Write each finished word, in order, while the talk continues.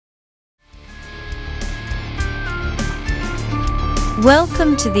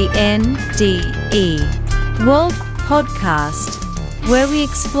Welcome to the NDE World Podcast, where we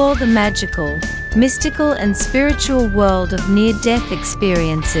explore the magical, mystical, and spiritual world of near-death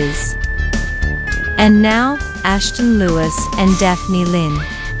experiences. And now, Ashton Lewis and Daphne Lynn.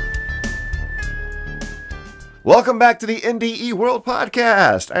 Welcome back to the NDE World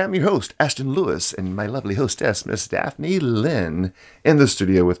Podcast. I am your host, Ashton Lewis, and my lovely hostess, Miss Daphne Lynn, in the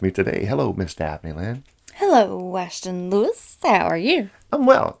studio with me today. Hello, Miss Daphne Lynn. Hello, Ashton Lewis. How are you? I'm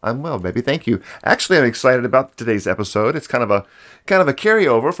well, baby. Thank you. Actually, I'm excited about today's episode. It's kind of a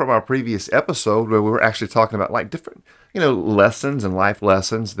carryover from our previous episode where we were actually talking about like different, lessons and life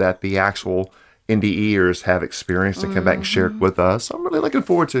lessons that the actual NDEers have experienced and come back and share it with us. So I'm really looking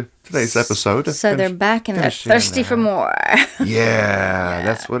forward to today's episode. So they're back and they're thirsty for more. Yeah,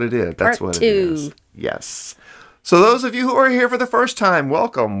 that's what it is. That's Part what two. it is. Yes. So those of you who are here for the first time,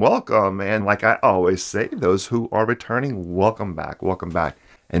 welcome. And like I always say, those who are returning, welcome back.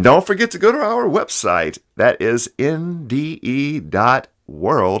 And don't forget to go to our website. That is nde.world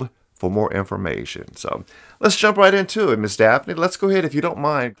for more information. So let's jump right into it, Miss Daphne. Let's go ahead, if you don't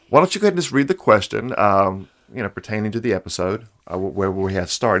mind. Why don't you go ahead and just read the question, pertaining to the episode, where we had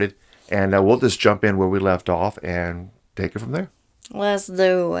started. And we'll just jump in where we left off and take it from there. Let's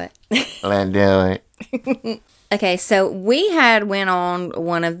do it. Let's do it. Okay, so we had went on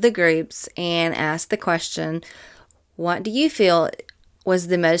one of the groups and asked the question, what do you feel was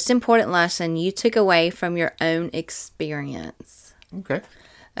the most important lesson you took away from your own experience?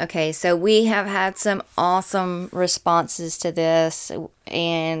 Okay, so we have had some awesome responses to this,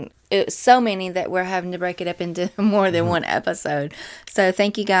 and it's so many that we're having to break it up into more than one episode. So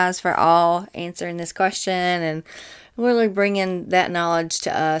thank you guys for all answering this question and really bringing that knowledge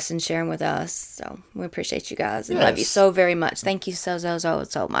to us and sharing with us. So we appreciate you guys and love you so very much. Thank you so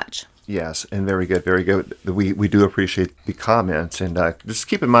much. Yes, and very good, very good. We do appreciate the comments, and just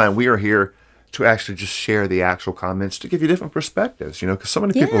keep in mind we are here to actually just share the actual comments to give you different perspectives, because so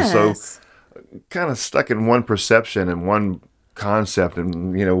many people are so kind of stuck in one perception and one concept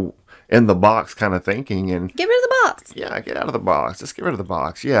and, in the box kind of thinking. And get rid of the box. Yeah, get out of the box. Just get rid of the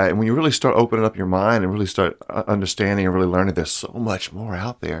box. Yeah, and when you really start opening up your mind and really start understanding and really learning, there's so much more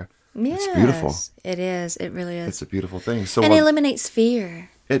out there. Yes, it's beautiful. It is. It really is. It's a beautiful thing. So and it eliminates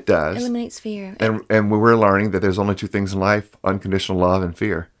fear. It does. It eliminates fear. And we're learning that there's only two things in life: unconditional love and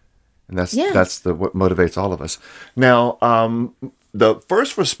fear. And that's what motivates all of us. Now, the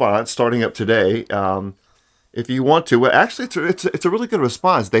first response starting up today, if you want to, well, actually, it's a really good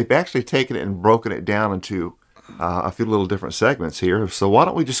response. They've actually taken it and broken it down into a few little different segments here. So why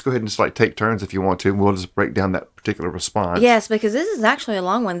don't we just go ahead and just take turns if you want to, and we'll just break down that particular response. Yes, because this is actually a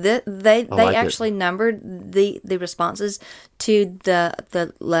long one. They actually numbered the responses to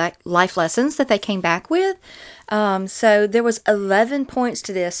the life lessons that they came back with. So there was 11 points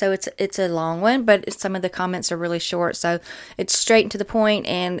to this. So it's a long one, but some of the comments are really short. So it's straight and to the point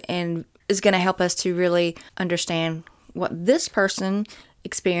and is going to help us to really understand what this person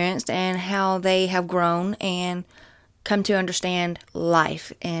experienced and how they have grown and come to understand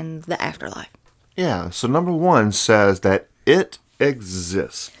life and the afterlife. Yeah, so number one says that it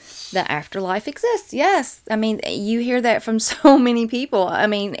exists. The afterlife exists, yes. I mean, you hear that from so many people. I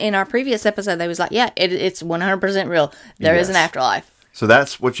mean, in our previous episode, they was like, yeah, it's 100% real. There is an afterlife. So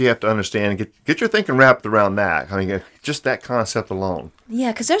that's what you have to understand. Get your thinking wrapped around that. I mean, just that concept alone.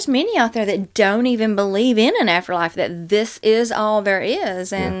 Yeah, because there's many out there that don't even believe in an afterlife, that this is all there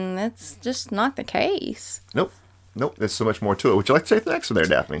is, and that's just not the case. Nope. There's so much more to it. Would you like to say the next one there,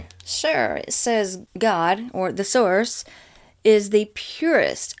 Daphne? Sure. It says God, or the source, is the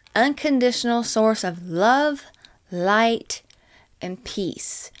purest, unconditional source of love, light, and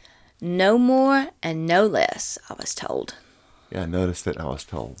peace. No more and no less, I was told. Yeah, I noticed that I was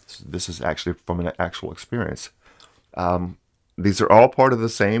told. This is actually from an actual experience. These are all part of the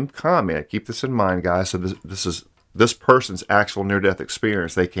same comment. Keep this in mind, guys. So this is this person's actual near-death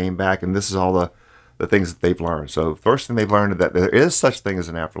experience. They came back, and this is all the things that they've learned. So first thing they've learned is that there is such thing as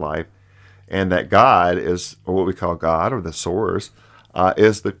an afterlife, and that God is, or what we call God, or the source,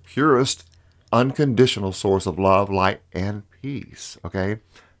 is the purest, unconditional source of love, light, and peace. Okay?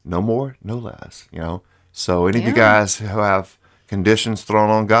 No more, no less. So any of you guys who have conditions thrown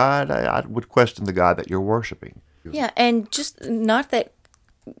on God, I would question the God that you're worshiping. Yeah, and just not that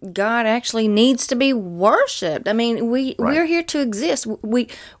God actually needs to be worshipped. I mean, we're here to exist. We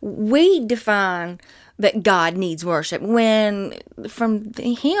define that God needs worship when from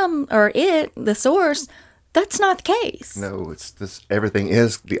him or it, the source, that's not the case. No, it's this. Everything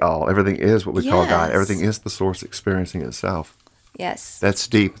is the all. Everything is what we call God. Everything is the source experiencing itself. Yes. That's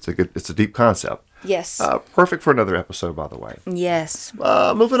deep. It's a deep concept. Yes. Perfect for another episode, by the way. Yes.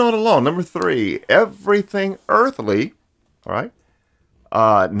 Moving on along. Number 3, everything earthly, all right?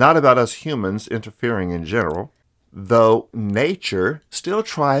 Not about us humans interfering in general, though nature still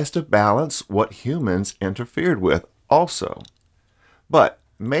tries to balance what humans interfered with also, but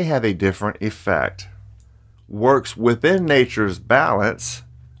may have a different effect. Works within nature's balance,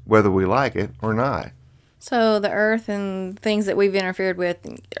 whether we like it or not. So the earth and things that we've interfered with,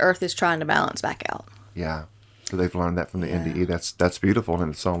 earth is trying to balance back out. Yeah. So they've learned that from the NDE. That's beautiful in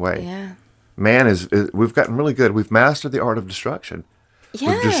its own way. Yeah. Man we've gotten really good. We've mastered the art of destruction.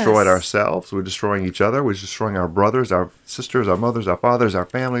 Yes. We've destroyed ourselves. We're destroying each other. We're destroying our brothers, our sisters, our mothers, our fathers, our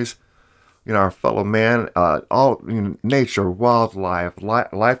families, our fellow man, all nature, wildlife,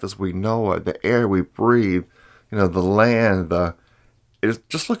 life as we know it, the air we breathe, the land.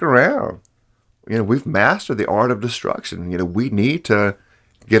 Just look around. We've mastered the art of destruction. We need to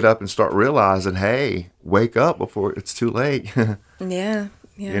get up and start realizing, hey, wake up before it's too late. Yeah.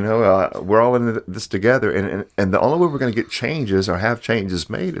 We're all in this together, and the only way we're going to get changes or have changes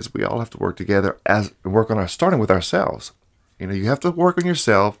made is we all have to work together starting with ourselves. You have to work on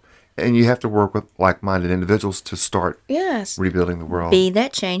yourself, and you have to work with like-minded individuals to start rebuilding the world. Be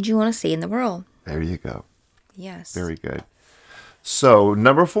that change you want to see in the world. There you go. Yes. Very good. So,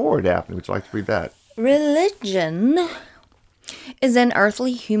 number 4, Daphne, would you like to read that? Religion is an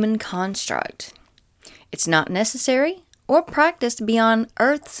earthly human construct. It's not necessary or practiced beyond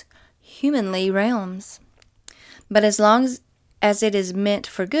Earth's humanly realms. But as long as it is meant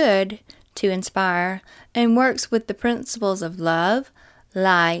for good, to inspire, and works with the principles of love,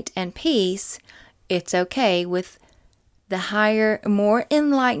 light, and peace, it's okay with the higher, more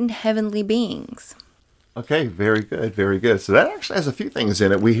enlightened heavenly beings. Okay, very good, very good. So that actually has a few things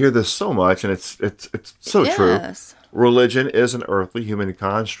in it. We hear this so much, and it's so true. Religion is an earthly human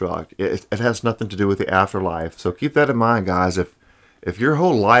construct. It has nothing to do with the afterlife. So keep that in mind, guys. If your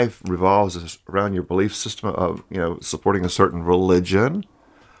whole life revolves around your belief system of supporting a certain religion,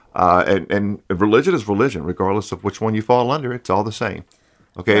 and religion is religion, regardless of which one you fall under, it's all the same.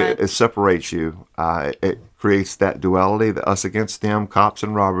 Okay, Right. it separates you. It creates that duality, the us against them, cops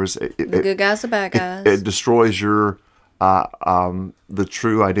and robbers. The good guys, the bad guys. It destroys your the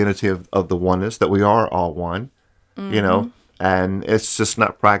true identity of the oneness, that we are all one. And it's just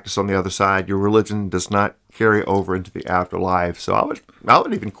not practiced on the other side. Your religion does not carry over into the afterlife. So I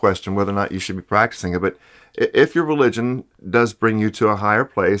would even question whether or not you should be practicing it. But if your religion does bring you to a higher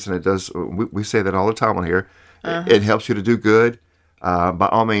place, and it does, we say that all the time on here, it helps you to do good. By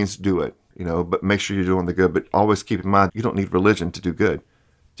all means, do it. But make sure you're doing the good. But always keep in mind, you don't need religion to do good.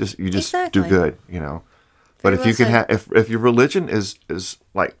 You just Exactly. do good. But if Very you can well have, if your religion is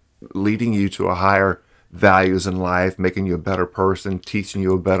like leading you to a higher values in life, making you a better person, teaching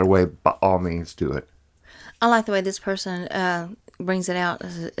you a better way, by all means, do it. I like the way this person brings it out.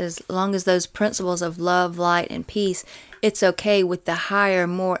 As long as those principles of love, light, and peace, it's okay with the higher,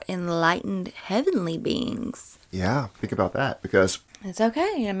 more enlightened heavenly beings. Yeah, think about that, because It's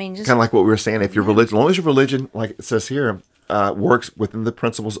okay. I mean, just kind of like what we were saying, if your religion, as long as your religion, like it says here, works within the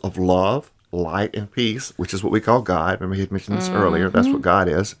principles of love, light, and peace, which is what we call God. Remember, he had mentioned this earlier. That's what God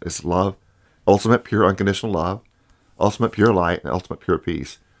is. It's love, ultimate pure unconditional love, ultimate pure light, and ultimate pure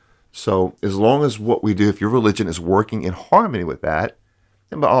peace. So as long as what we do, if your religion is working in harmony with that,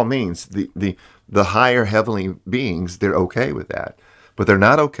 then by all means, the higher heavenly beings, they're okay with that. But they're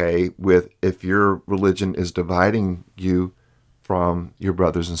not okay with if your religion is dividing you from your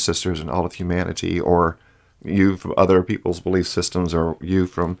brothers and sisters and all of humanity, or you from other people's belief systems, or you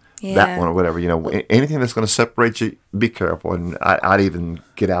from that one, or whatever. Anything that's going to separate you, be careful. And I'd even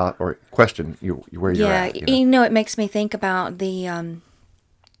get out or question where you're at. It makes me think about the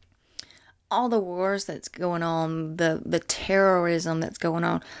all the wars that's going on, the terrorism that's going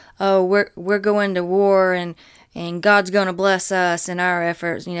on. Oh, we're going to war, and God's going to bless us in our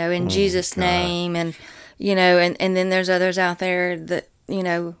efforts, in Jesus' name, and and then there's others out there that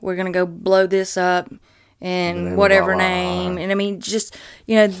we're going to go blow this up in whatever name. And I mean, just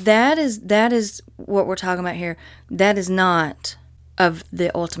that is what we're talking about here. That is not of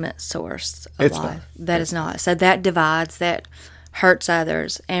the ultimate source of It's life. not. That is not. So that divides, that hurts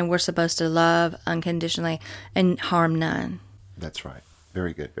others, and we're supposed to love unconditionally and harm none. That's right.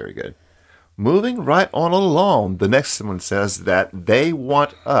 Very good, very good. Moving right on along, the next one says that they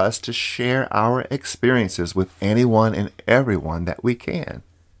want us to share our experiences with anyone and everyone that we can.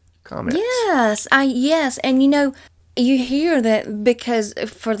 Comments? Yes, and you hear that because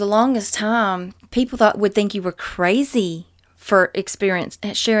for the longest time, people would think you were crazy for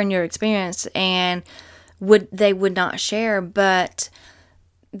sharing your experience, and they would not share. But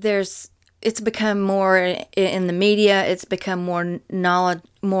there's it's become more in the media. It's become more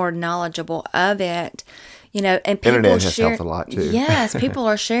knowledgeable of it. And people Internet has share. helped a lot too. Yes, people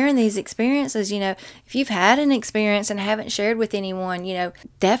are sharing these experiences. If you've had an experience and haven't shared with anyone,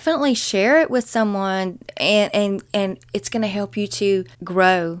 definitely share it with someone, and it's going to help you to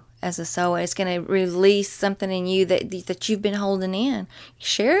grow as a soul. It's going to release something in you that you've been holding in.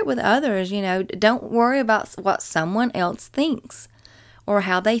 Share it with others. Don't worry about what someone else thinks or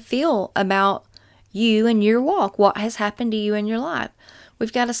how they feel about you and your walk. What has happened to you in your life?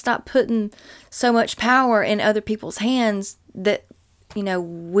 We've got to stop putting so much power in other people's hands that,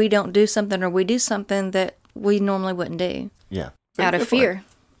 we don't do something or we do something that we normally wouldn't do. Yeah. Out of fear.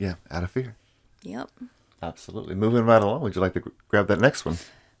 Yeah, out of fear. Yep. Absolutely. Moving right along, would you like to grab that next one?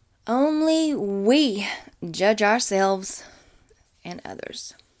 Only we judge ourselves and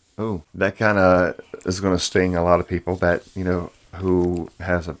others. Oh, that kind of is going to sting a lot of people that, who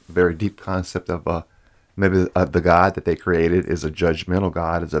has a very deep concept of maybe the God that they created is a judgmental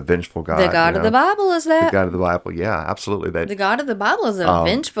God, is a vengeful God. The God of the Bible is that. The God of the Bible, yeah, absolutely. The God of the Bible is a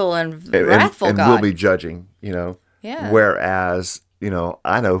vengeful and wrathful and God. will be judging, Yeah. Whereas,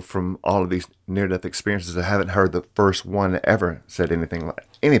 I know from all of these near-death experiences, I haven't heard the first one that ever said anything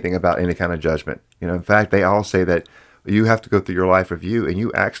about any kind of judgment. In fact, they all say that you have to go through your life review and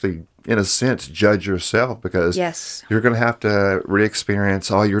you actually, in a sense, judge yourself because Yes. you're going to have to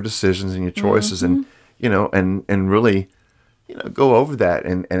re-experience all your decisions and your choices and, and really, go over that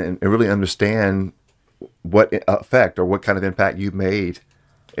and really understand what effect or what kind of impact you made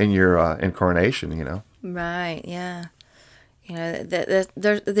in your incarnation, Right, yeah.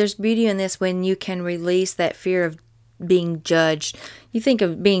 There's beauty in this when you can release that fear of being judged. You think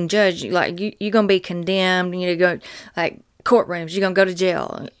of being judged, like you're going to be condemned, go like courtrooms, you're going to go to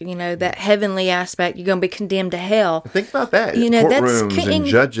jail. That heavenly aspect, you're going to be condemned to hell. Think about that. Courtrooms and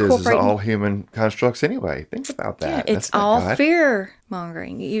judges is all human constructs anyway. Think about that. Yeah, it's all fear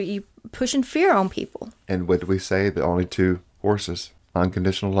mongering. You pushing fear on people. And what do we say? The only two horses: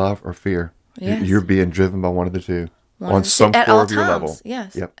 unconditional love or fear. Yes. You're being driven by one of the two on some floor of your level.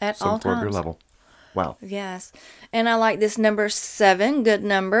 Yes. Yep. At some all floor times. of your level. Wow. Yes. And I like this number 7, good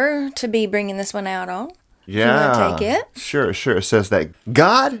number to be bringing this one out on. Yeah. If you want to take it? Sure. It says that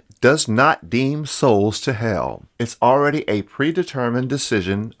God does not deem souls to hell. It's already a predetermined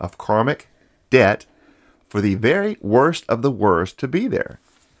decision of karmic debt for the very worst of the worst to be there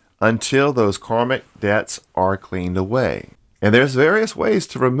until those karmic debts are cleaned away. And there's various ways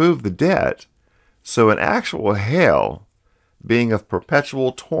to remove the debt. So an actual hell, being of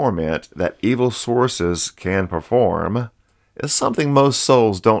perpetual torment that evil sources can perform, is something most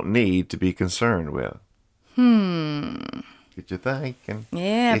souls don't need to be concerned with. Get you thinking.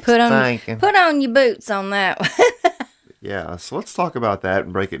 Yeah, put on your boots on that one. Yeah, so let's talk about that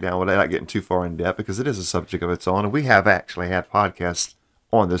and break it down without getting too far in depth because it is a subject of its own. And we have actually had podcasts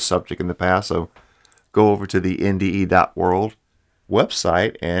on this subject in the past. So go over to the NDE.world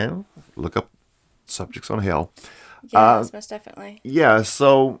website and look up subjects on hell. Yes, most definitely. Yeah,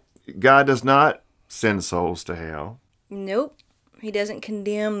 so God does not send souls to hell. Nope. He doesn't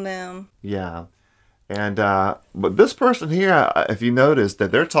condemn them. Yeah. And but this person here, if you notice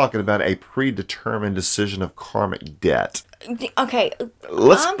that they're talking about a predetermined decision of karmic debt. Okay.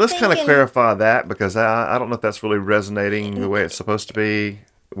 Let's kind of clarify that because I don't know if that's really resonating the way it's supposed to be.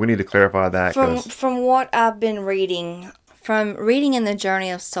 We need to clarify that. From what I've been reading, from reading in the Journey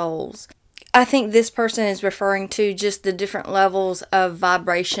of Souls, I think this person is referring to just the different levels of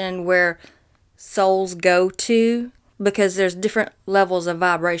vibration where souls go to, because there's different levels of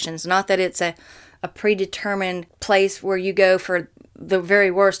vibrations. Not that it's a predetermined place where you go for the very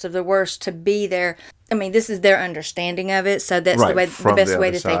worst of the worst to be there. I mean, this is their understanding of it, so that's the best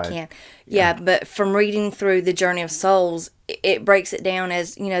way that they can. Yeah, but from reading through the Journey of Souls, it breaks it down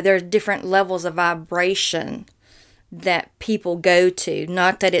as, there's different levels of vibration that people go to.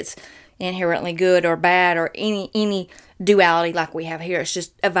 Not that it's inherently good or bad or any duality like we have here. It's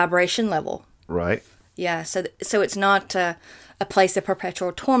just a vibration level. Right. Yeah, so it's not a place of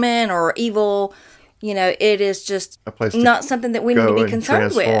perpetual torment or evil. It is just a place not something that we need to be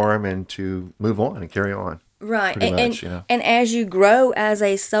concerned with. Transform and to move on and carry on. Right. And as you grow as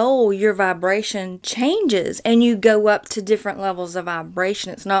a soul, your vibration changes and you go up to different levels of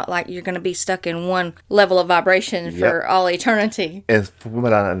vibration. It's not like you're going to be stuck in one level of vibration for all eternity. And from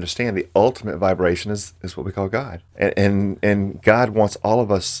what I understand, the ultimate vibration is what we call God. And God wants all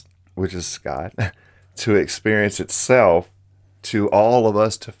of us, which is God, to experience itself, to all of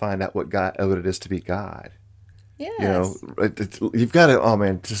us to find out what it is to be God. Yes. You've got to. Oh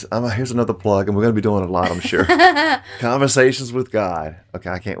man, here's another plug, and we're going to be doing a lot, I'm sure. Conversations with God. Okay,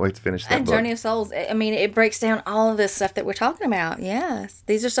 I can't wait to finish that And book. Journey of Souls. I mean, it breaks down all of this stuff that we're talking about. Yes.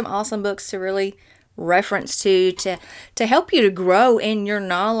 These are some awesome books to really reference to help you to grow in your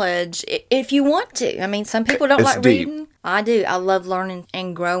knowledge if you want to. I mean, some people don't It's like deep. reading. I do. I love learning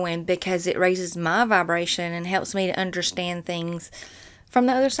and growing because it raises my vibration and helps me to understand things from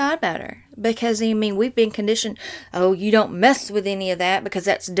the other side better. Because, I mean, we've been conditioned, oh, you don't mess with any of that because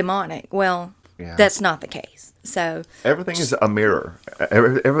that's demonic. Well, Yeah. that's not the case. So, Everything is a mirror.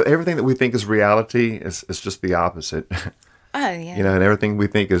 Everything that we think is reality is just the opposite. oh, yeah. And everything we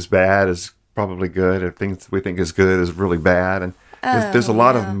think is bad is probably good. Everything we think is good is really bad. And there's a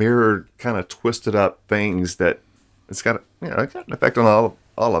lot of mirrored, kind of twisted up things that it's got it's got an effect on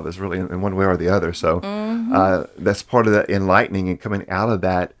all of us, really, in one way or the other. So that's part of that enlightening and coming out of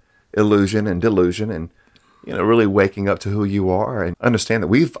that illusion and delusion, and really waking up to who you are and understand that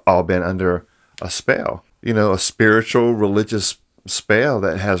we've all been under a spell, a spiritual, religious spell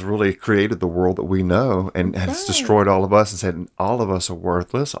that has really created the world that we know, and has destroyed all of us and said all of us are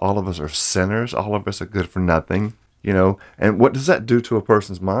worthless, all of us are sinners, all of us are good for nothing. And what does that do to a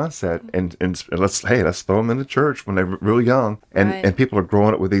person's mindset? And let's throw them in the church when they're real young, and people are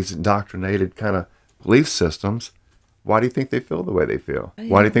growing up with these indoctrinated kind of belief systems. Why do you think they feel the way they feel? Oh, yeah.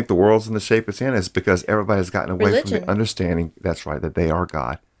 Why do you think the world's in the shape it's in? It's because everybody's gotten away from the understanding, that's right, that they are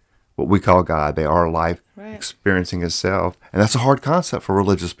God. What we call God, they are life experiencing itself. And that's a hard concept for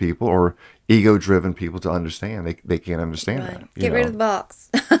religious people or ego-driven people to understand. They can't understand that. Get rid of the box.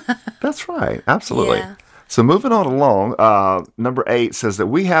 That's right. Absolutely. Yeah. So moving on along, number 8 says that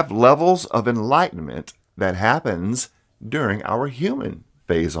we have levels of enlightenment that happens during our human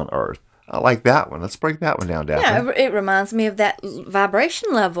phase on Earth. I like that one. Let's break that one down, Daphne. Yeah, it reminds me of that vibration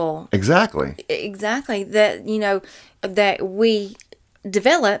level. Exactly. Exactly. That, that we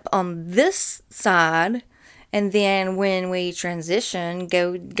develop on this side, and then when we transition,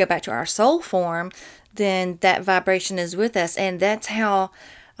 go back to our soul form, then that vibration is with us. And that's how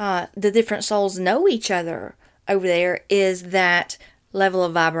the different souls know each other over there, is that level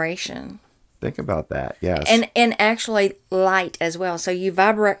of vibration. Think about that, yes. And actually light as well. So your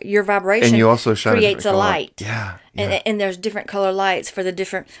vibration and you also shine creates a light. Yeah. And there's different color lights for the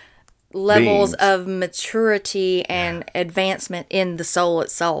different levels of maturity and advancement in the soul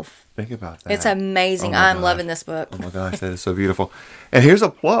itself. Think about that. It's amazing. I'm loving this book. Oh my gosh, that is so beautiful. And here's a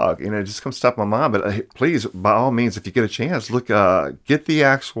plug. It just comes top of my mind, but please, by all means, if you get a chance, look, get the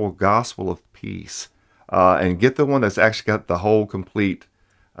actual Gospel of Peace, and get the one that's actually got the whole complete.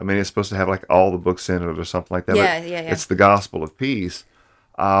 I mean, it's supposed to have like all the books in it or something like that. Yeah. It's the Gospel of Peace.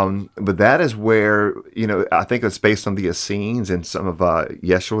 But that is where, I think it's based on the Essenes and some of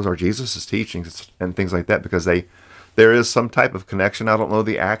Yeshua's or Jesus' teachings and things like that, because there is some type of connection. I don't know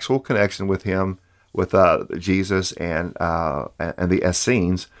the actual connection with him, with Jesus and the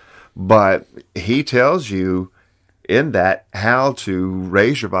Essenes, but he tells you in that how to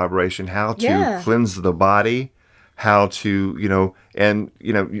raise your vibration, how to cleanse the body, how to,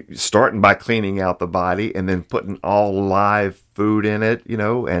 starting by cleaning out the body and then putting all live food in it,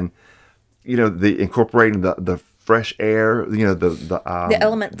 and, the incorporating the fresh air,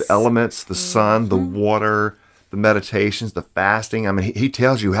 the elements, the sun, the water, the meditations, the fasting. I mean, he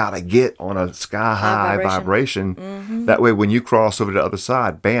tells you how to get on a sky-high vibration. Mm-hmm. That way, when you cross over to the other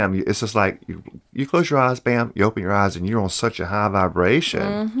side, bam, it's just like you close your eyes, bam, you open your eyes, and you're on such a high vibration.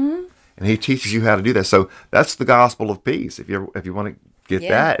 Mm-hmm. And he teaches you how to do that. So that's the Gospel of Peace. If you want to get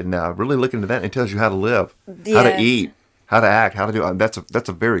that and really look into that, and it tells you how to live, how to eat, how to act, how to do. That's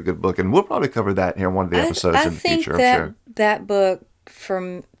a very good book, and we'll probably cover that here in one of the episodes in the future. I I'm sure that book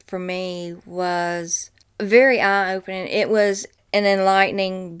for me was very eye-opening. It was an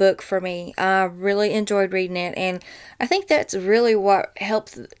enlightening book for me. I really enjoyed reading it, and I think that's really what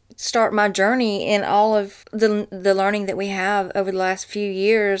helped start my journey in all of the learning that we have over the last few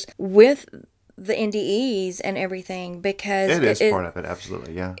years with the NDEs and everything, because it is part of it.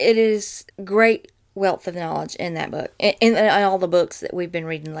 Absolutely, yeah. It is great wealth of knowledge in that book, in all the books that we've been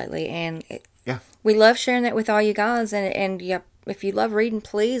reading lately, and we love sharing that with all you guys. And if you love reading,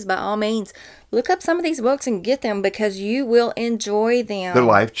 please, by all means, look up some of these books and get them, because you will enjoy them. They're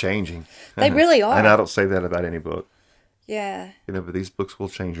life-changing. They really are. And I don't say that about any book. Yeah. But these books will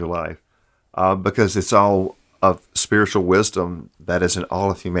change your life, because it's all of spiritual wisdom that is in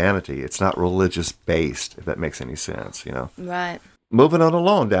all of humanity. It's not religious-based, if that makes any sense, Right. Moving on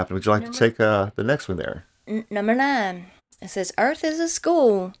along, Daphne, would you like to take the next one there? Number 9. It says, Earth is a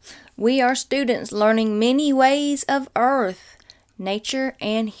school. We are students learning many ways of Earth, nature,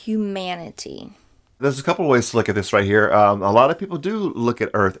 and humanity. There's a couple of ways to look at this right here. A lot of people do look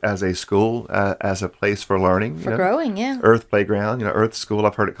at Earth as a school, as a place for learning. For growing, yeah. Earth playground, Earth school.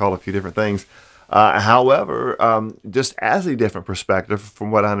 I've heard it called a few different things. However, just as a different perspective,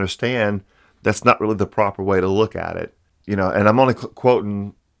 from what I understand, that's not really the proper way to look at it. And I'm only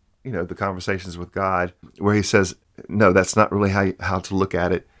quoting, the Conversations with God, where he says, no, that's not really how to look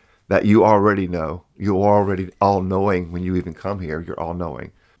at it. That you already know. You're already all-knowing when you even come here. You're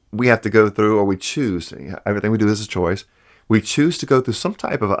all-knowing. We have to go through, or we choose, everything we do is a choice. We choose to go through some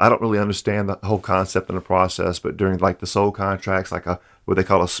type of, I don't really understand the whole concept and the process, but during like the soul contracts, like what they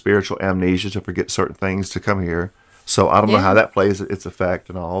call a spiritual amnesia, to forget certain things to come here. So I don't know how that plays its effect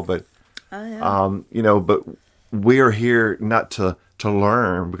and all, but, but we are here not to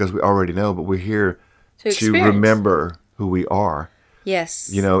learn because we already know, but we're here to remember who we are. Yes.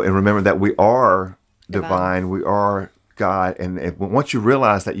 And remember that we are divine. We are God, and once you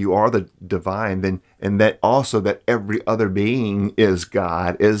realize that you are the divine, then and that also that every other being is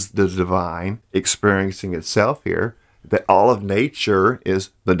God, is the divine experiencing itself here. That all of nature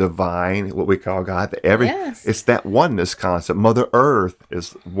is the divine, what we call God. That it's that oneness concept. Mother Earth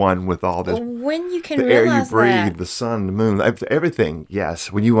is one with all this. When you can the realize air you breathe, that. the sun, the moon, everything.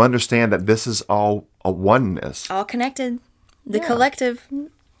 Yes, when you understand that this is all a oneness, all connected, the collective.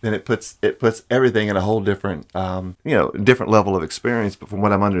 Then it puts everything in a whole different, different level of experience. But from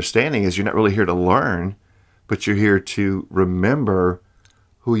what I'm understanding is you're not really here to learn, but you're here to remember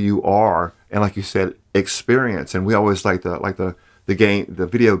who you are, and like you said, experience. And we always like the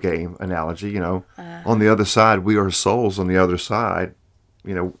video game analogy. On the other side, we are souls. On the other side,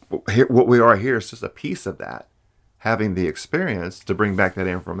 here, what we are here is just a piece of that, having the experience to bring back that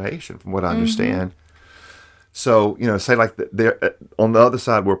information. From what I understand. So, say like on the other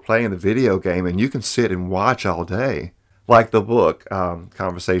side, we're playing the video game, and you can sit and watch all day. Like the book,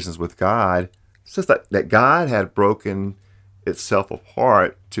 Conversations with God, it's just that God had broken itself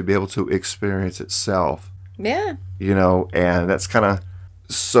apart to be able to experience itself. Yeah. And that's kind of,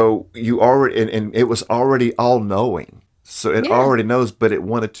 so you already, and it was already all-knowing. So it already knows, but it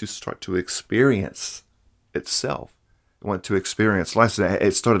wanted to start to experience itself. Went to experience life. So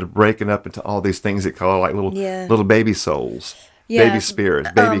it started breaking up into all these things it call like little baby souls, baby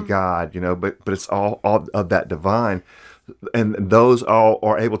spirits, baby God, but it's all of that divine. And those all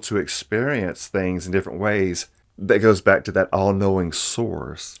are able to experience things in different ways. That goes back to that all-knowing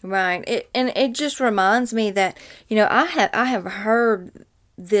source. Right. It just reminds me that, I have heard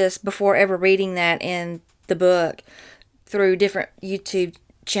this before ever reading that in the book through different YouTube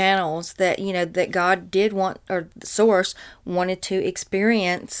channels, that that God did want, or the source wanted to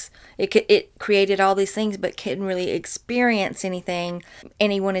experience it created all these things but couldn't really experience anything,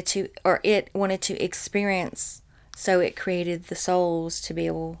 and it wanted to experience, so it created the souls to be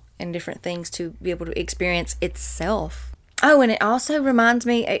able, and different things to be able to experience itself. Oh, and it also reminds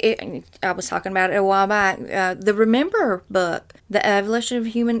me, I was talking about it a while back, the Remember book, the evolution of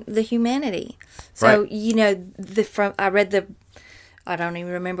humanity. So right. I read I don't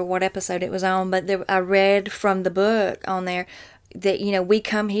even remember what episode it was on, but I read from the book on there that, we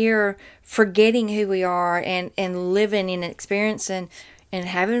come here forgetting who we are and living and experiencing and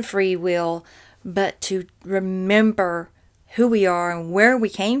having free will, but to remember who we are and where we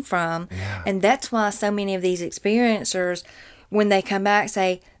came from. Yeah. And that's why so many of these experiencers, when they come back,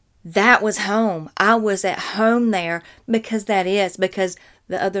 say, that was home. I was at home there, because because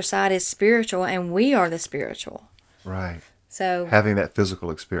the other side is spiritual and we are the spiritual. Right. So having that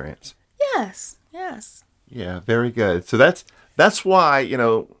physical experience. Yes. Yeah, very good. So that's why,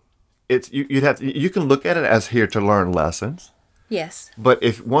 it's you can look at it as here to learn lessons. Yes. But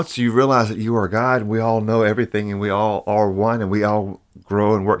if once you realize that you are God, we all know everything, and we all are one, and we all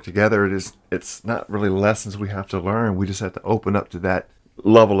grow and work together, it's not really lessons we have to learn. We just have to open up to that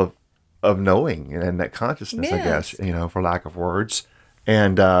level of knowing and that consciousness, yes. I guess, for lack of words.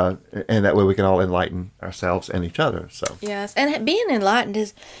 And that way we can all enlighten ourselves and each other. So yes, and being enlightened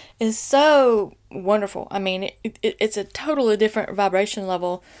is so wonderful. I mean, it's a totally different vibration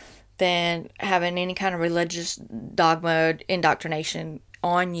level than having any kind of religious dogma indoctrination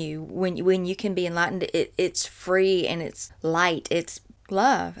on you. When you can be enlightened, it's free and it's light. It's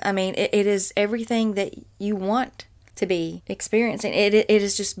love. I mean, it is everything that you want to be experiencing. It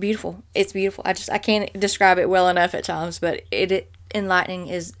is just beautiful. It's beautiful. I can't describe it well enough at times, but enlightening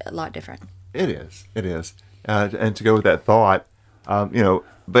is a lot different. It is. And to go with that thought,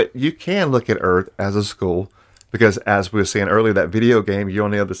 but you can look at Earth as a school, because as we were saying earlier, that video game, you're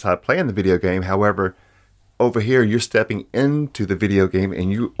on the other side playing the video game. However, over here, you're stepping into the video game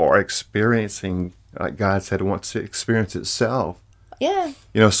and you are experiencing, like God said, wants to experience itself.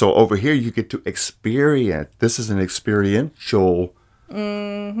 Yeah. So over here you get to experience. This is an experiential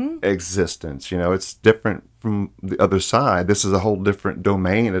existence. It's different from the other side. This is a whole different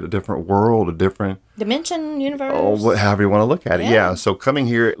domain, a different world, a different Dimension, universe. however you want to look at it. Yeah. Yeah. So coming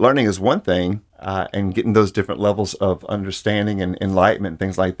here, learning is one thing, and getting those different levels of understanding and enlightenment, and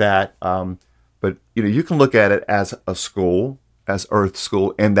things like that. But you can look at it as a school, as Earth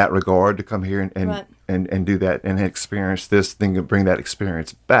School, in that regard, to come here Right. and do that and experience this thing and bring that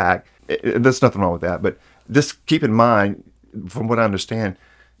experience back. There's nothing wrong with that. But just keep in mind, from what I understand,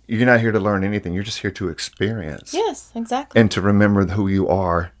 you're not here to learn anything. You're just here to experience. Yes, exactly. And to remember who you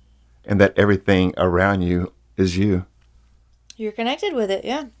are, and that everything around you is you. You're connected with it,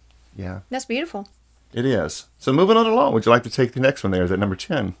 yeah. Yeah, That's beautiful. it is. So moving on along, would you like to take the next one there? Is that number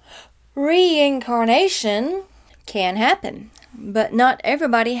 10? Reincarnation can happen, but not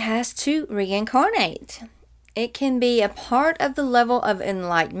everybody has to reincarnate. It can be a part of the level of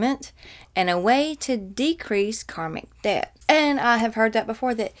enlightenment and a way to decrease karmic debt. And I have heard that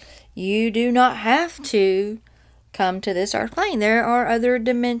before, that you do not have to come to this earth plane. There are other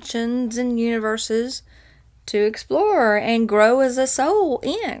dimensions and universes to explore and grow as a soul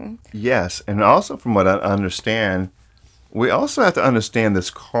in. Yes, and also from what I understand, we also have to understand this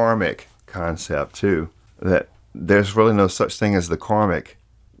karmic concept too, that there's really no such thing as the karmic,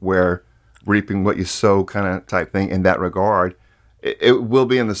 where reaping what you sow kind of type thing in that regard. It will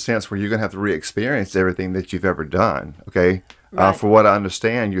be in the sense where you're going to have to re-experience everything that you've ever done, okay? Right. For what I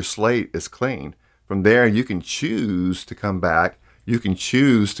understand, your slate is clean. From there, you can choose to come back. You can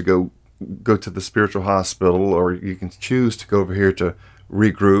choose to go to the spiritual hospital, or you can choose to go over here to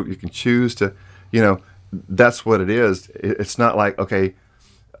regroup. You can choose to, that's what it is. It's not like, okay,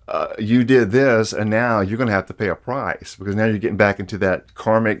 you did this, and now you're going to have to pay a price, because now you're getting back into that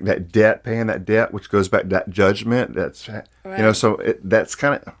karmic, that debt, paying that debt, which goes back to that judgment. That's, Right. so that's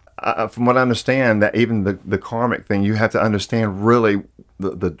kind of, from what I understand, that even the karmic thing, you have to understand really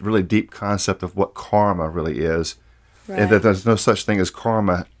the really deep concept of what karma really is, and that there's no such thing as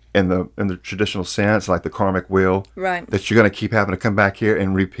karma in the traditional sense, like the karmic wheel, Right. that you're going to keep having to come back here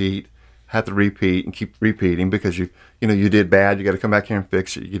and have to repeat and keep repeating, because you did bad, you got to come back here and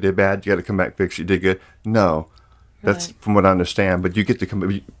fix it. You did bad, you got to come back, fix it. You did good. No, that's Right. from what I understand. But you get to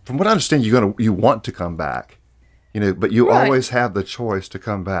come. From what I understand, you want to come back. But you Right. always have the choice to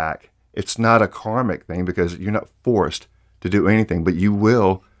come back. It's not a karmic thing, because you're not forced to do anything, but you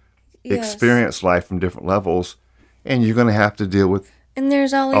will Yes. experience life from different levels, and you're going to have to deal with. And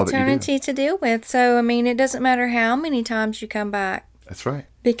there's all all that you do. eternity to deal with. So, I mean, it doesn't matter how many times you come back, That's right.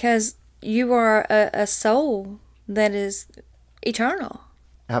 because you are a soul that is eternal.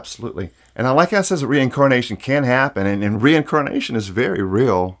 Absolutely. And I like how it says that reincarnation can happen, and reincarnation is very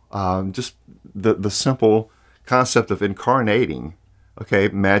real. Just the simple concept of incarnating. Okay,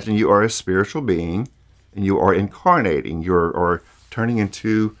 imagine you are a spiritual being, and you are incarnating. Or turning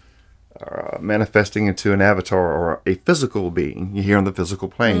into, manifesting into an avatar or a physical being. You're here on the physical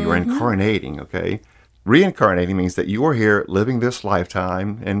plane. You're incarnating, okay? Reincarnating means that you are here living this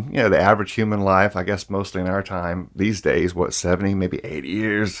lifetime, and the average human life, I guess mostly in our time these days, 70, maybe 80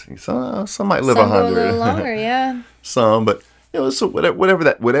 years. Some might live Some go a 100. little longer, yeah. Some, but so whatever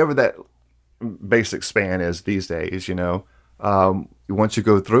that basic span is these days, once you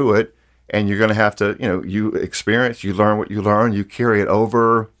go through it, and you're going to have to, you experience, you learn what you learn, you carry it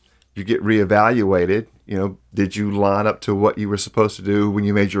over, you get reevaluated. Did you line up to what you were supposed to do when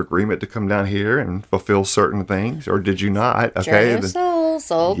you made your agreement to come down here and fulfill certain things, or did you not? Journey of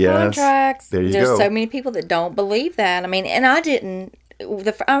soul Yes, contracts. there you There's go. so many people that don't believe that. I mean, and I didn't.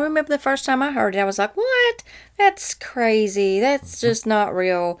 I remember the first time I heard it, I was like, "What? That's crazy. That's just not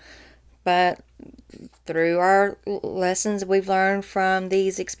real." But through our lessons we've learned from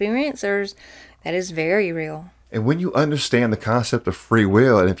these experiencers, that is very real. And when you understand the concept of free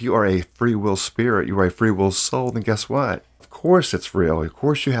will, and if you are a free will spirit, you are a free will soul, then guess what? Of course it's real. Of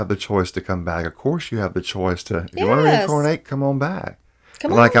course you have the choice to come back. Of course you have the choice to, if you want to Yes. reincarnate, come on back.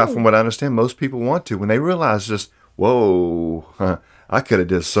 Come And like on. from what I understand, most people want to. When they realize just, whoa, I could have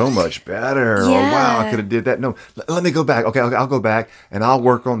did so much better. Or wow, I Yeah. could have did that. No, let me go back. Okay, I'll go back and I'll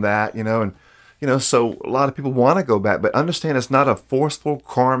work on that, and so a lot of people want to go back, but understand it's not a forceful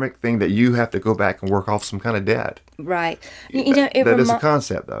karmic thing that you have to go back and work off some kind of debt. Right. That is a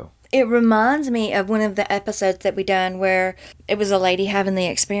concept, though. It reminds me of one of the episodes that we done where it was a lady having the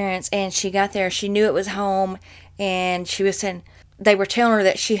experience, and she got there, she knew it was home, and she was saying, they were telling her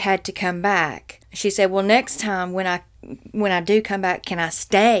that she had to come back. She said, well, next time when I do come back, can I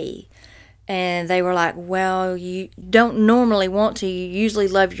stay? And they were like, well, you don't normally want to. You usually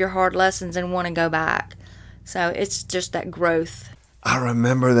love your hard lessons and want to go back. So it's just that growth. I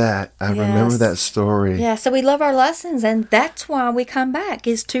remember that. I remember that story. Yeah, so we love our lessons, and that's why we come back,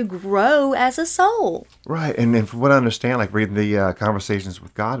 is to grow as a soul. Right. And from what I understand, like reading the Conversations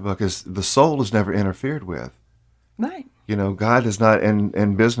with God book, is the soul is never interfered with. Right. God is not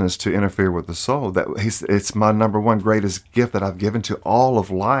in business to interfere with the soul. It's my number one greatest gift that I've given to all of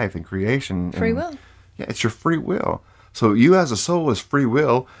life and creation. Free will. Yeah, it's your free will. So you as a soul is free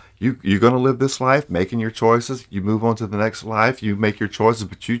will. You're going to live this life, making your choices. You move on to the next life. You make your choices,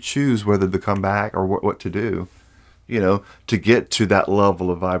 but you choose whether to come back or what to do, to get to that level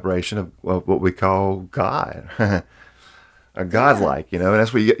of vibration of what we call God. A godlike, and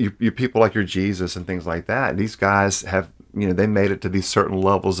that's where you get you people like your Jesus and things like that. And these guys have, they made it to these certain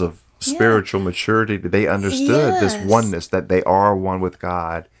levels of spiritual maturity that they understood this oneness, that they are one with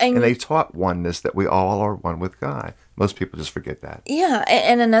God, and they taught oneness, that we all are one with God. Most people just forget that. Yeah,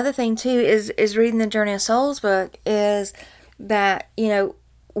 and another thing too is reading the Journey of Souls book is that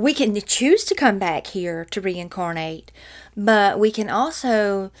we can choose to come back here to reincarnate, but we can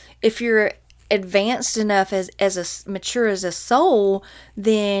also, if you're advanced enough as mature as a soul,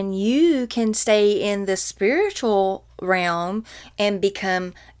 then you can stay in the spiritual realm and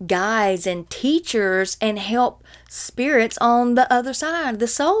become guides and teachers and help spirits on the other side, the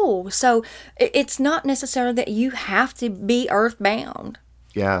soul. So it's not necessarily that you have to be earthbound.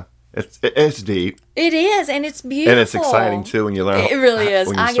 Yeah, it's deep. It is, and it's beautiful, and it's exciting too when you learn. It really is.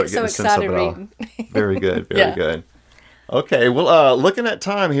 When you I start get so getting a sense of excited it all. reading. Very good, very good. Okay, well, looking at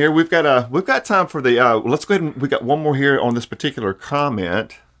time here, we've got time for the. Let's go ahead and we got one more here on this particular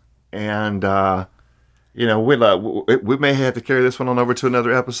comment, and we may have to carry this one on over to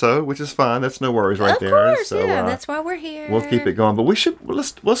another episode, which is fine. That's no worries, right there. Of course, so, that's why we're here. We'll keep it going, but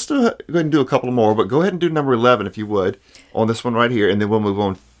let's go ahead and do a couple more. But go ahead and do number 11 if you would on this one right here, and then we'll move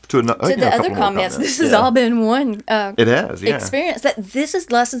on to the other comments. This has all been one it has experience, that this is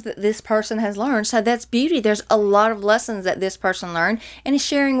lessons that this person has learned. So that's beauty. There's a lot of lessons that this person learned and is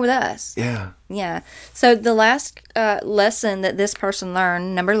sharing with us. Yeah. So the last lesson that this person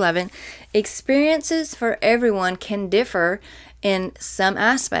learned, number 11, experiences for everyone can differ in some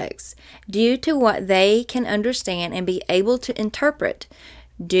aspects due to what they can understand and be able to interpret,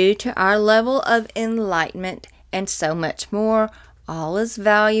 due to our level of enlightenment, and so much more. All is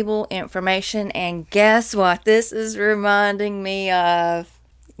valuable information, and guess what? This is reminding me of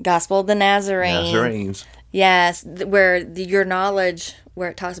Gospel of the Nazarenes. Yes, where your knowledge, where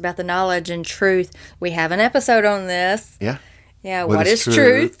it talks about the knowledge and truth. We have an episode on this. Yeah, what is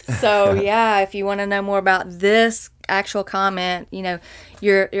truth? So, if you want to know more about this actual comment,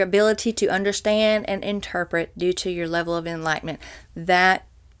 your ability to understand and interpret due to your level of enlightenment, that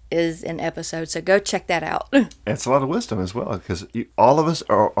is an episode, so go check that out. It's a lot of wisdom as well, because all of us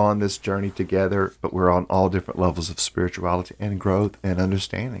are on this journey together, but we're on all different levels of spirituality and growth and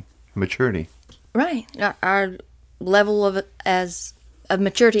understanding, maturity. Right, our level of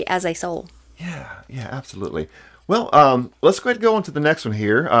maturity as a soul. Yeah, absolutely. Well, let's go ahead and go on to the next one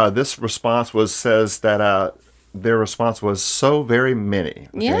here. This response says that their response was so very many.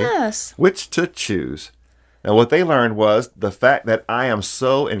 Okay? Yes. Which to choose? Now, what they learned was the fact that I am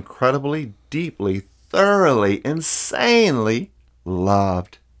so incredibly, deeply, thoroughly, insanely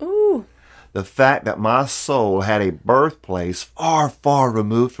loved. Ooh. The fact that my soul had a birthplace far, far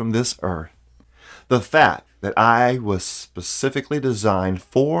removed from this earth. The fact that I was specifically designed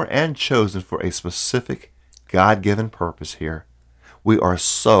for and chosen for a specific God-given purpose here. We are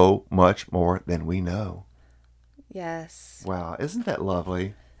so much more than we know. Yes. Wow, isn't that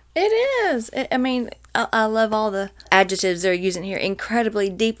lovely? It is. I love all the adjectives they're using here. Incredibly,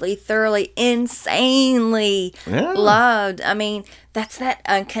 deeply, thoroughly, insanely loved. That's that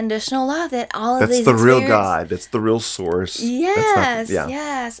unconditional love that all of these That's the real God. That's the real source.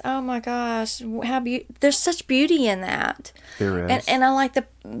 Yes. Oh my gosh. There's such beauty in that. There is. And I like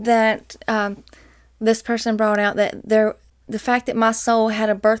that this person brought out that the fact that my soul had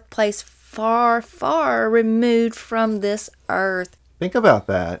a birthplace far, far removed from this earth. Think about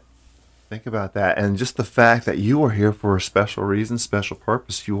that. And just the fact that you are here for a special reason, special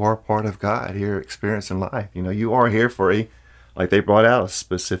purpose. You are part of God here experiencing life. You are here for like they brought out, a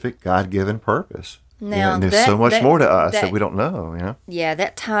specific God-given purpose. Now, and there's so much more to us that we don't know. Yeah,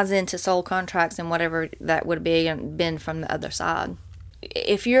 that ties into soul contracts and whatever that would been from the other side.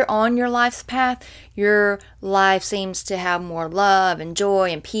 If you're on your life's path, your life seems to have more love and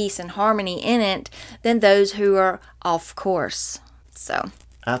joy and peace and harmony in it than those who are off course. So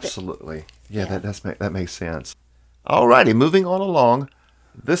absolutely, that makes sense. Alrighty, moving on along.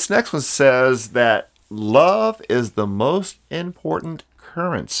 This next one says that love is the most important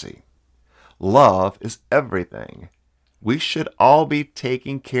currency. Love is everything. we should all be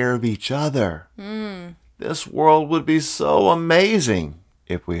taking care of each other. This world would be so amazing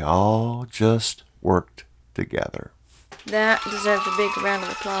if we all just worked together. That deserves a big round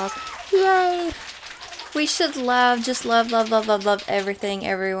of applause. Yay! We should just love everything,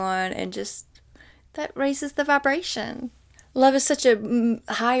 everyone, and just, that raises the vibration. Love is such a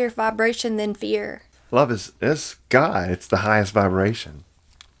higher vibration than fear. Love is God. It's the highest vibration.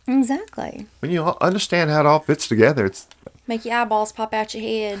 Exactly. When you understand how it all fits together, it's... Make your eyeballs pop out your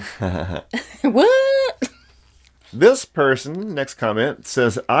head. What? This person, next comment,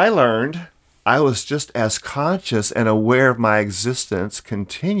 says, I learned I was just as conscious and aware of my existence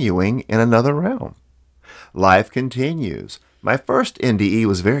continuing in another realm. Life continues. My first NDE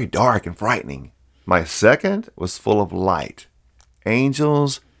was very dark and frightening. My second was full of light,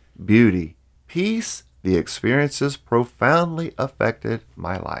 angels, beauty, peace. The experiences profoundly affected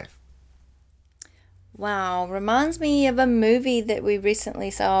my life. Wow. Reminds me of a movie that we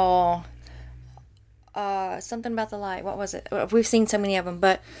recently saw. Something about the light. What was it? We've seen so many of them,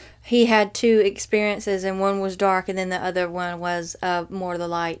 but he had two experiences, and one was dark, and then the other one was more the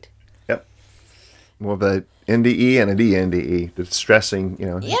light. Yep. More of a NDE and a DNDE, the distressing,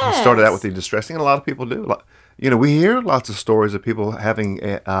 He Yes. started out with the distressing, and a lot of people do. We hear lots of stories of people having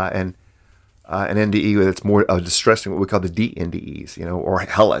an NDE that's more distressing, what we call the DNDEs, or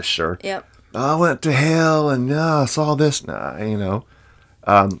hellish, or Yep. I went to hell and I saw this.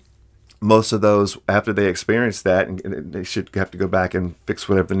 Most of those, after they experience that, and they should have to go back and fix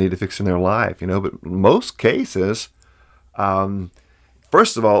whatever they need to fix in their life, But most cases,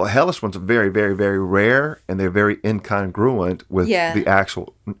 first of all, hellish ones are very, very, very rare, and they're very incongruent with the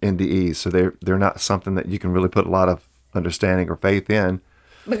actual NDEs. So they're not something that you can really put a lot of understanding or faith in.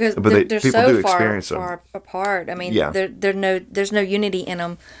 Because But they're people so do experience them. far apart. I mean, Yeah. there's no unity in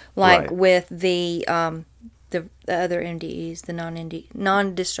them like Right. with the other NDEs, the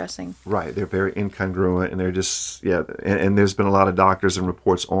non-distressing. Right, they're very incongruent, and they're just and there's been a lot of doctors and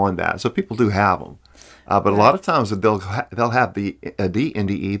reports on that. So people do have them, but a lot of times they'll have a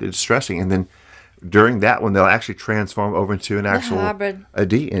DNDE, the distressing, and then during that one they'll actually transform over into an actual hybrid. a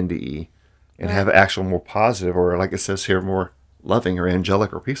DNDE and have an actual more positive, or like it says here, more loving or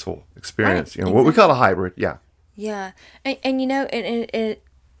angelic or peaceful experience. Right, What we call a hybrid. Yeah. Yeah, and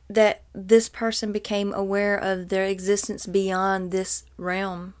that this person became aware of their existence beyond this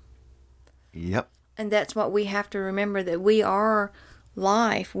realm. Yep. And that's what we have to remember, that we are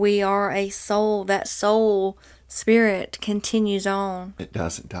life. We are a soul. That soul spirit continues on. It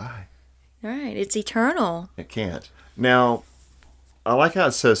doesn't die. Right. It's eternal. It can't. Now, I like how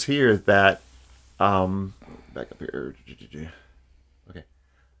it says here that, back up here. Okay.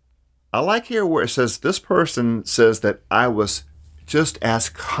 I like here where it says, this person says that I was just as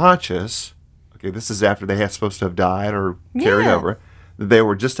conscious. Okay, this is after they had supposed to have died or carried over. They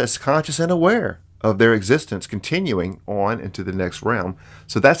were just as conscious and aware of their existence continuing on into the next realm.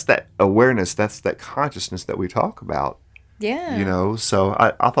 So that's that awareness, that's that consciousness that we talk about. Yeah. So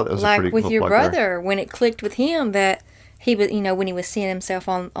I thought that was a pretty cool like with your plug brother, there. when it clicked with him that he was, when he was seeing himself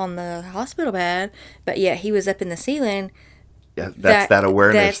on the hospital bed, but yet he was up in the ceiling. Yeah, that's that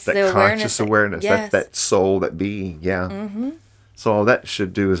awareness, that's that the conscious awareness. Yes. That's that soul, that being. Yeah. Mm-hmm. So all that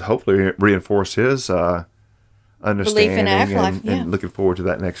should do is hopefully reinforce his understanding Belief in afterlife, and looking forward to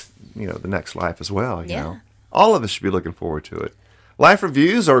that next, the next life as well. You Yeah. know, all of us should be looking forward to it. Life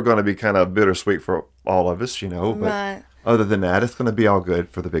reviews are going to be kind of bittersweet for all of us, but Right. other than that, it's going to be all good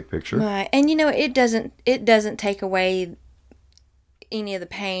for the big picture. Right. And it doesn't take away any of the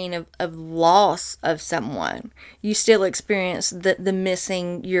pain of loss of someone. You still experience the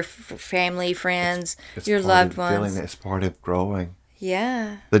missing your family, friends, It's your part loved of ones. feeling that it's part of growing.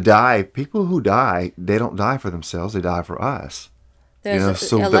 Yeah. People who die, they don't die for themselves; they die for us. There's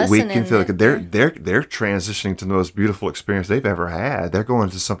So a that we lesson can in feel like that, they're transitioning to the most beautiful experience they've ever had. They're going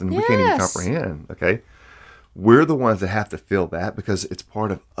to something we can't even Yes. comprehend. Okay, we're the ones that have to feel that because it's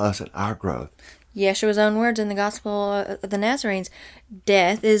part of us and our growth. Yeshua's own words in the Gospel of the Nazarenes: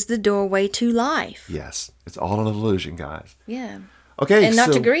 "Death is the doorway to life." Yes, it's all an illusion, guys. Yeah. Okay, And not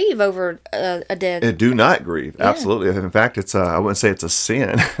so, to grieve over a dead. do not grieve. Absolutely. In fact, it's I wouldn't say it's a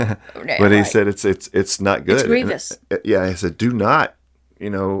sin, but he right. said it's not good. It's grievous. Yeah, he said, do not,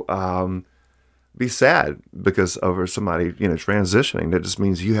 be sad because over somebody, transitioning. That just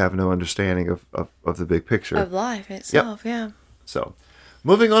means you have no understanding of the big picture. Of life itself, yeah. So,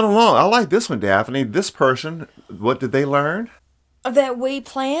 moving on along. I like this one, Daphne. This person, what did they learn? That we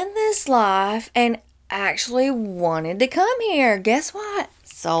planned this life and actually wanted to come here. Guess what?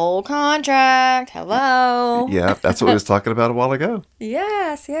 Soul contract. Hello. Yeah, that's what we was talking about a while ago.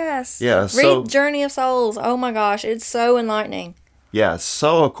 Yes. Yeah, so Read Journey of Souls. Oh my gosh, it's so enlightening. yeah,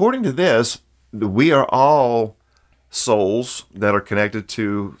 so according to this, we are all souls that are connected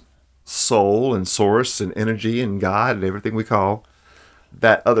to soul and source and energy and God and everything we call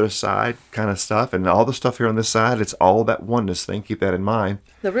that other side kind of stuff. And all the stuff here on this side, it's all that oneness thing. Keep that in mind.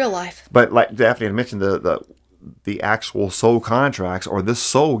 The real life. But like Daphne had mentioned, the actual soul contracts, or this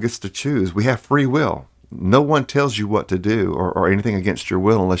soul gets to choose. We have free will. No one tells you what to do or anything against your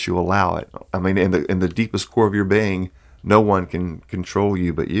will unless you allow it. I mean, in the deepest core of your being, no one can control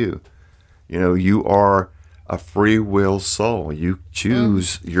you but you. You know, you are a free will soul. You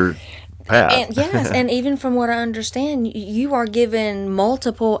choose your path. And yes, and even from what I understand, you are given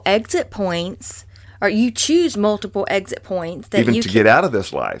multiple exit points, or you choose multiple exit points that even you to can, get out of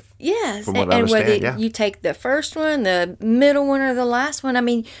this life. yes, from what I and whether understand, yeah. you take the first one, the middle one, or the last one, I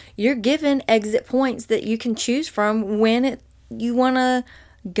mean, you're given exit points that you can choose from when you want to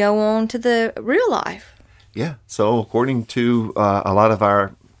go on to the real life. Yeah. So according to a lot of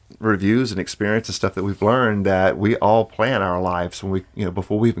our reviews and experience and stuff that we've learned, that we all plan our lives when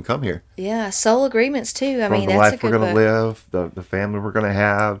before we even come here. Yeah, soul agreements too. I From mean, the that's life a we're good going to book. live, the family we're going to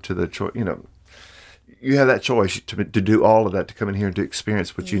have, to the choice. You have that choice to do all of that, to come in here and to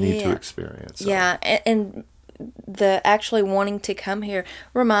experience what you need to Yeah. experience. So. Yeah, and the actually wanting to come here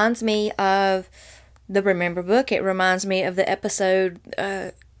reminds me of the Remember book. It reminds me of the episode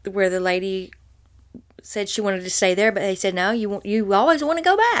where the lady said she wanted to stay there, but they said, no, you always want to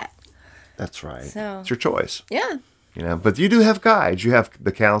go back. That's right. So- It's your choice. Yeah. But you do have guides. You have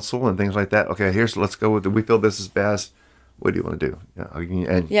the council and things like that. Okay, let's go with we feel this is best. What do you want to do?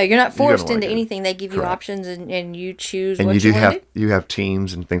 And Yeah, you're not you're gonna forced wanna into do it. anything. They give you Correct. options, and you choose And what you do want to do. you have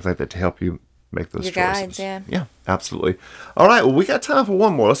teams and things like that to help you make those Your choices. guides, yeah. Yeah, absolutely. All right, well, we got time for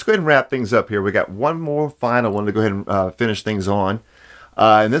one more. Let's go ahead and wrap things up here. We got one more final one to go ahead and finish things on.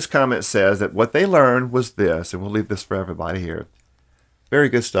 And this comment says that what they learned was this, and we'll leave this for everybody here. Very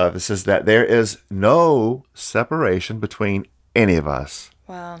good stuff. It says that there is no separation between any of us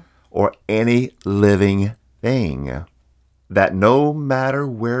Wow. or any living thing. That no matter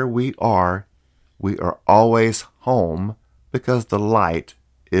where we are always home because the light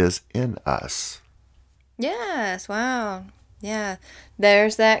is in us. Yes. Wow. Yeah.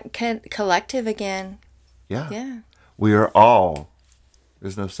 There's that collective again. Yeah. Yeah. We are all.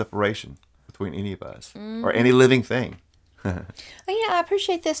 There's no separation between any of us or any living thing. Oh, yeah, I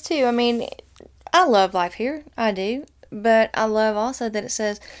appreciate this too. I mean, I love life here. I do. But I love also that it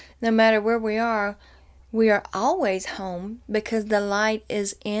says no matter where we are always home because the light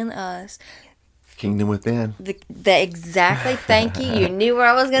is in us. Kingdom within. Exactly. Thank you. You knew where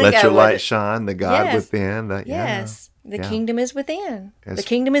I was going to go. Let your with light it. shine, the God Yes. within. Yes. The Yeah. kingdom is within. Yes. The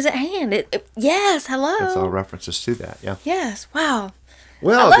kingdom is at hand. Yes. Hello. That's all references to that. Yeah. Yes. Wow.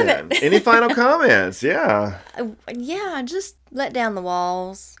 Well, love then, it. any final comments? Yeah. Yeah. Just let down the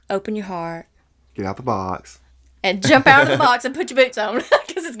walls. Open your heart. Get out the box. And jump out of the box and put your boots on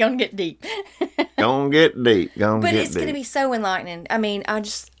because it's going to get deep. Gonna get deep. But it's going to be so enlightening. I mean, I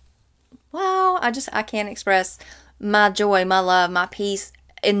can't express my joy, my love, my peace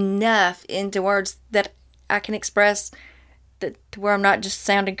enough into words that I can express to where I'm not just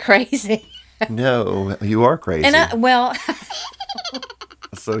sounding crazy. No, you are crazy. And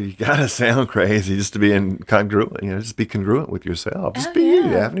So you gotta sound crazy just to be congruent. Just be congruent with yourself. Just Oh, be you, yeah.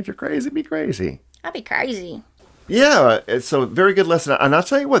 Daphne. If you're crazy, be crazy. I'd be crazy. Yeah, it's a very good lesson. And I'll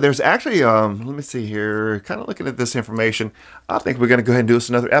tell you what, there's actually, let me see here, kind of looking at this information, I think we're going to go ahead and do us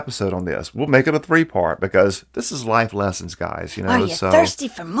another episode on this. We'll make it a 3-part because this is life lessons, guys. Are you thirsty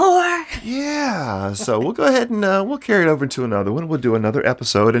for more? Yeah, so we'll go ahead and we'll carry it over into another one. We'll do another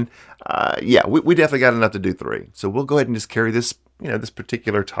episode. And yeah, we definitely got enough to do 3. So we'll go ahead and just carry this, this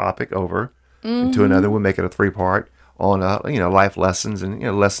particular topic over into another. We'll make it a 3-part. On life lessons and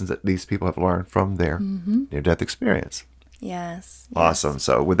lessons that these people have learned from their near-death experience. Yes. Awesome.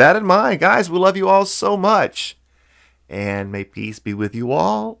 So with that in mind, guys, we love you all so much, and may peace be with you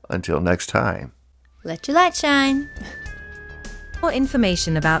all until next time. Let your light shine. For more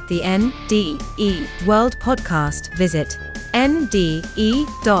information about the NDE World podcast, visit nde.world.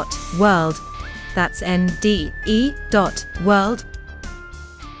 That's nde.world.